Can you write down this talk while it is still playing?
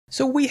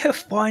So we have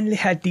finally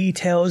had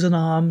details on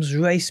Arms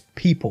Race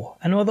people,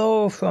 and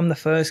although from the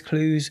first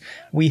clues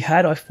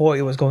I thought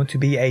it was going to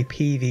be a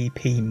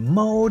PvP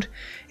mode,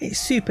 it's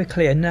super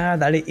clear now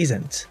that it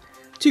isn't.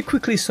 To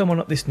quickly sum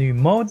up this new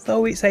mode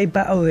though, it's a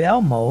Battle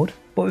Royale mode,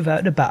 but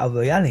without the Battle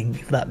Royaling,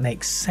 if that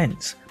makes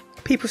sense.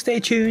 People stay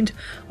tuned,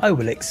 I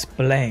will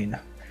explain.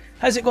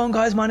 How's it going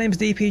guys, my name is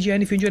DPG,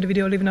 and if you enjoyed the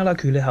video, leaving a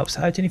like really helps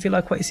out, and if you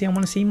like what you see and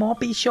want to see more,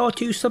 be sure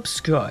to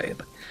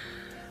subscribe.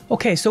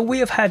 Okay, so we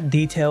have had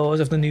details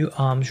of the new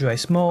Arms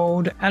Race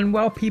mode, and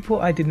well people,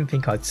 I didn't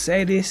think I'd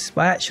say this,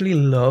 but I actually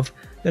love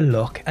the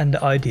look and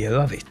the idea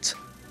of it.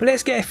 But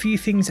let's get a few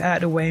things out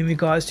of the way in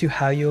regards to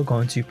how you're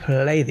going to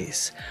play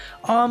this.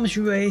 Arms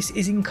Race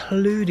is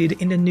included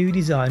in the new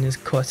Designer's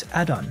Cut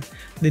add-on,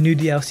 the new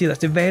DLC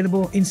that's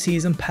available in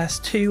Season Pass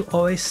 2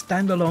 or a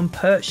standalone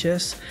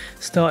purchase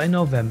starting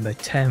November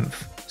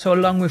 10th. So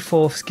along with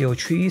 4 skill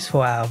trees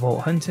for our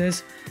Vault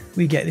Hunters,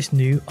 we get this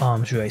new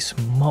Arms Race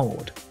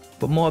mode.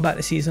 But more about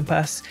the Season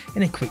Pass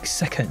in a quick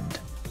second.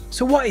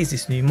 So what is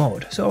this new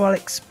mode? So I'll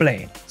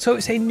explain. So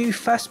it's a new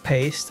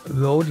fast-paced,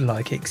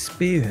 road-like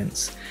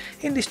experience.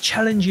 In this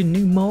challenging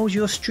new mode,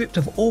 you're stripped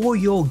of all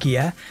your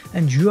gear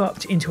and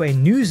dropped into a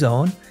new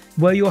zone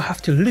where you'll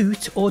have to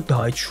loot or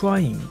die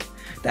trying.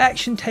 The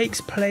action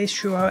takes place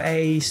throughout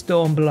a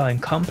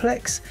Stormblind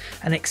complex,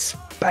 an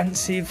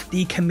expansive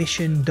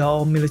decommissioned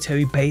dull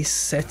military base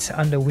set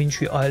under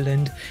Wintry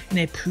Island in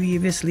a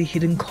previously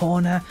hidden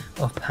corner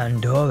of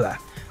Pandora.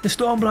 The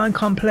Stormblind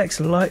complex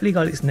likely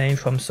got its name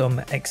from some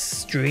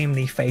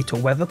extremely fatal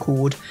weather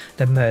called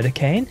the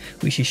Murdercane,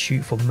 which is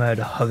short for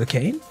Murder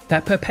Hurricane,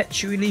 that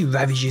perpetually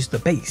ravages the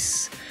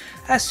base.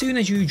 As soon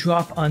as you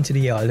drop onto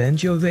the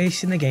island, you're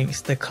racing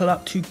against the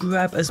clock to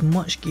grab as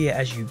much gear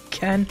as you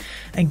can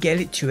and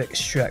get it to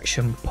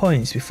extraction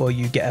points before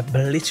you get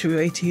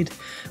obliterated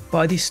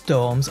by the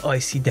storm's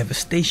icy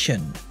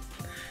devastation.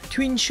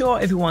 To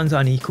ensure everyone's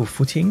on equal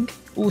footing,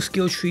 all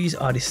skill trees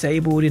are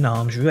disabled in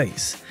Arms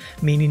Race,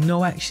 meaning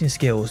no action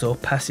skills or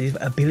passive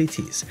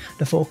abilities.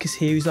 The focus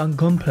here is on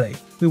gunplay,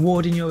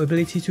 rewarding your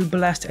ability to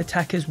blast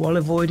attackers while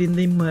avoiding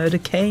the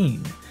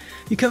Murdercane.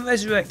 You can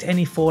resurrect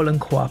any fallen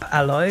co-op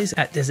allies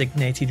at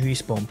designated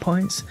respawn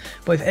points,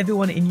 but if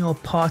everyone in your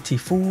party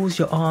falls,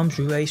 your Arms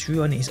Race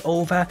run is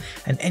over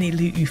and any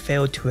loot you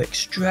failed to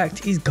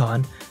extract is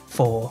gone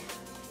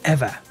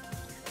forever.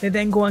 They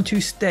then go on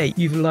to state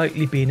you've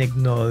likely been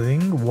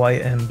ignoring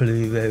white and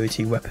blue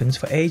rarity weapons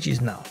for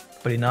ages now,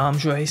 but in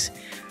Arms Race,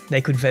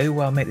 they could very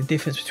well make the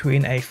difference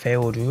between a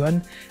failed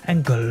run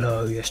and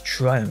glorious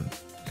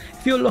triumph.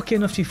 If you're lucky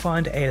enough to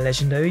find a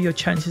legendary, your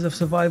chances of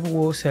survival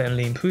will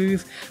certainly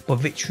improve, but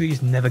victory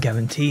is never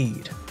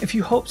guaranteed. If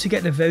you hope to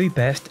get the very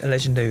best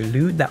legendary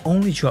loot that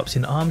only drops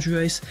in Arms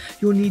Race,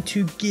 you'll need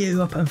to gear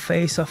up and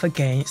face off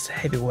against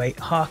Heavyweight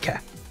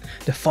Harker,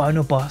 the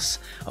final boss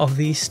of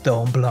the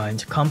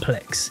Stormblind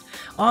complex.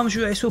 Arms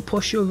Race will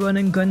push your run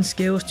and gun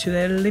skills to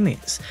their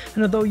limits,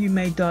 and although you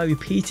may die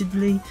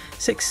repeatedly,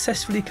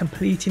 successfully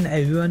completing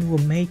a run will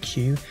make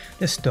you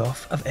the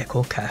stuff of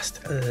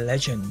EchoCast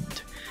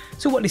legend.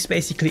 So what this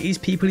basically is,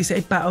 people, is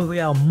a Battle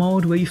Royale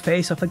mode where you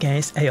face off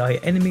against AI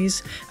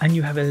enemies and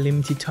you have a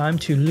limited time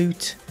to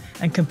loot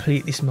and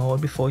complete this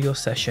mode before your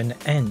session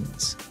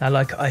ends. Now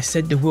like I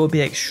said, there will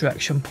be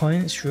extraction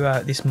points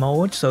throughout this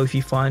mode, so if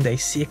you find a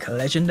sick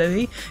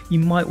legendary, you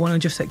might want to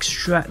just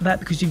extract that,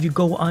 because if you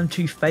go on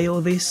to fail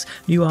this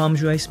new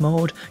Arms Race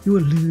mode, you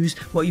will lose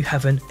what you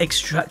haven't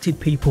extracted,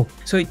 people.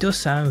 So it does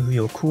sound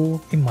real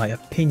cool in my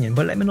opinion,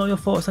 but let me know your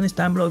thoughts on this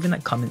down below in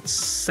that comments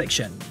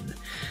section.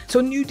 So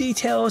new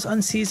details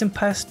on Season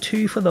Pass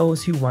 2 for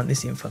those who want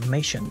this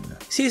information.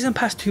 Season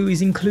Pass 2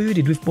 is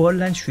included with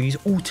Borderlands 3's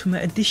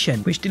Ultimate Edition,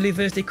 which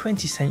delivers the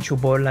quintessential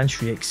Borderlands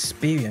 3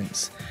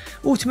 experience.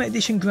 Ultimate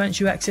Edition grants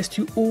you access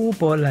to all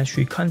Borderlands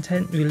 3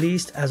 content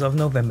released as of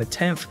November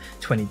 10th,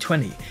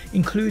 2020,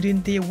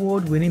 including the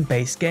award-winning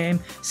base game,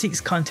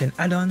 6 content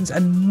add-ons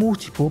and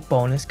multiple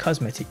bonus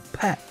cosmetic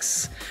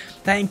packs.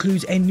 That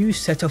includes a new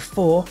set of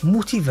 4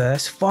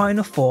 Multiverse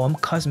Final Form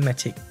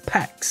cosmetic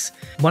packs,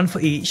 one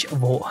for each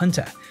Vault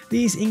Hunter.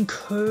 These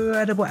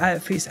incredible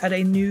outfits add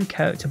a new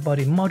character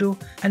body model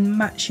and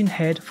matching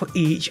head for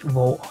each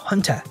Vault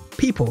Hunter.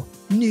 People,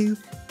 new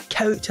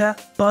character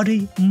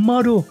body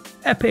model,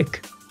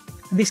 epic!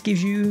 This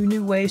gives you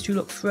new ways to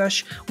look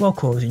fresh while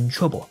causing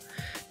trouble.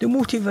 The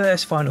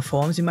Multiverse Final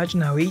Forms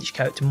imagine how each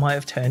character might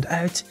have turned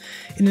out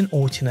in an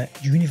alternate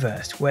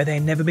universe where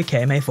they never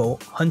became a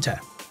Vault Hunter.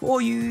 For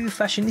all you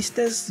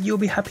fashionistas, you'll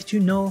be happy to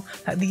know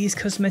that these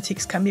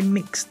cosmetics can be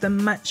mixed and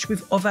matched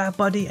with other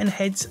body and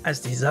heads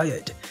as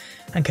desired,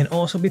 and can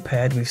also be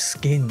paired with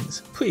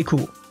skins. Pretty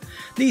cool.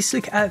 These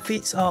slick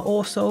outfits are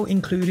also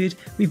included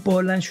with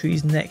Borderlands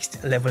 3's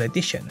Next Level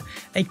Edition,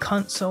 a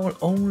console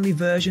only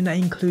version that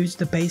includes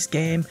the base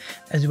game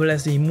as well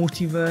as the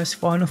Multiverse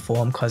Final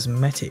Form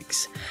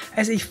cosmetics.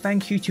 As a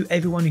thank you to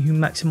everyone who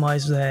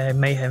maximised their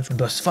mayhem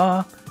thus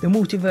far, the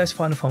Multiverse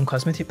Final Form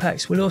cosmetic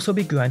packs will also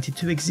be granted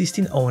to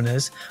existing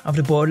owners of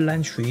the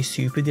Borderlands 3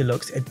 Super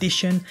Deluxe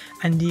Edition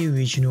and the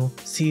original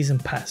Season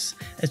Pass,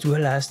 as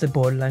well as the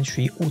Borderlands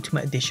 3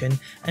 Ultimate Edition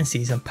and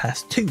Season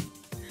Pass 2.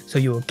 So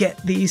you'll get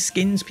these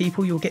skins,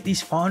 people, you'll get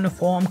these Final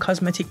Form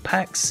cosmetic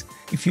packs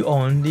if you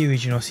own the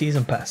original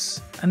Season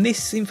Pass. And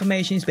this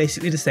information is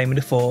basically the same with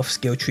the 4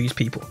 skill trees,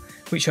 people,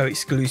 which are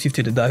exclusive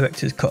to the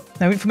Director's Cut.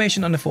 Now,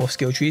 information on the 4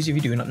 skill trees, if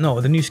you do not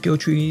know, the new skill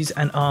trees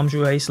and arms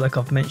race, like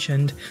I've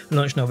mentioned,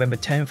 launched November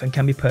 10th and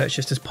can be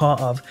purchased as part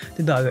of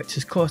the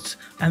Director's Cut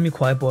and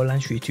require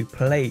Borderlands 3 to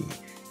play.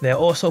 They're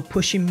also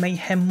pushing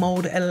Mayhem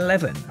Mode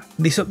 11.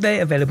 This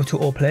update, available to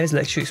all players,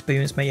 lets you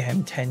experience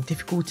Mayhem 10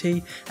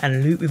 difficulty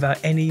and loot without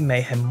any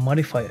Mayhem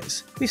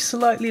modifiers, with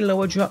slightly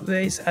lower drop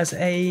rates as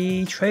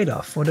a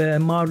trade-off for the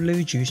mildly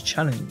reduced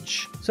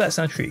challenge. So that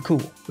sounds pretty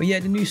cool. But yeah,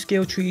 the new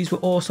skill trees will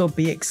also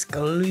be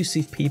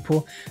exclusive,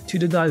 people, to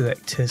the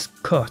Director's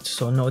Cut.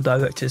 So no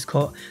Director's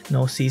Cut,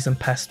 no Season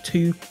Pass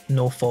 2,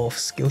 no 4th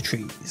skill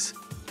trees.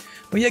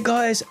 But yeah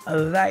guys,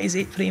 that is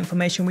it for the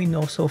information we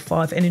know so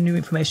far. If any new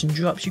information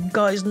drops, you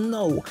guys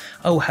know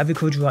I will have it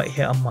covered right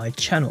here on my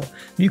channel.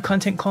 New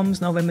content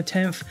comes November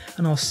 10th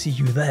and I'll see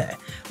you there.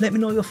 Let me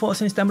know your thoughts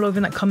on this down below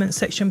in that comment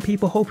section,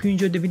 people. Hope you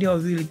enjoyed the video,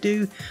 I really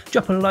do.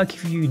 Drop a like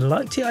if you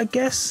liked it, I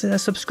guess.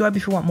 Subscribe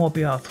if you want more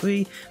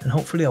BR3, and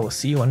hopefully I will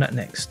see you on that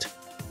next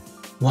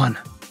one.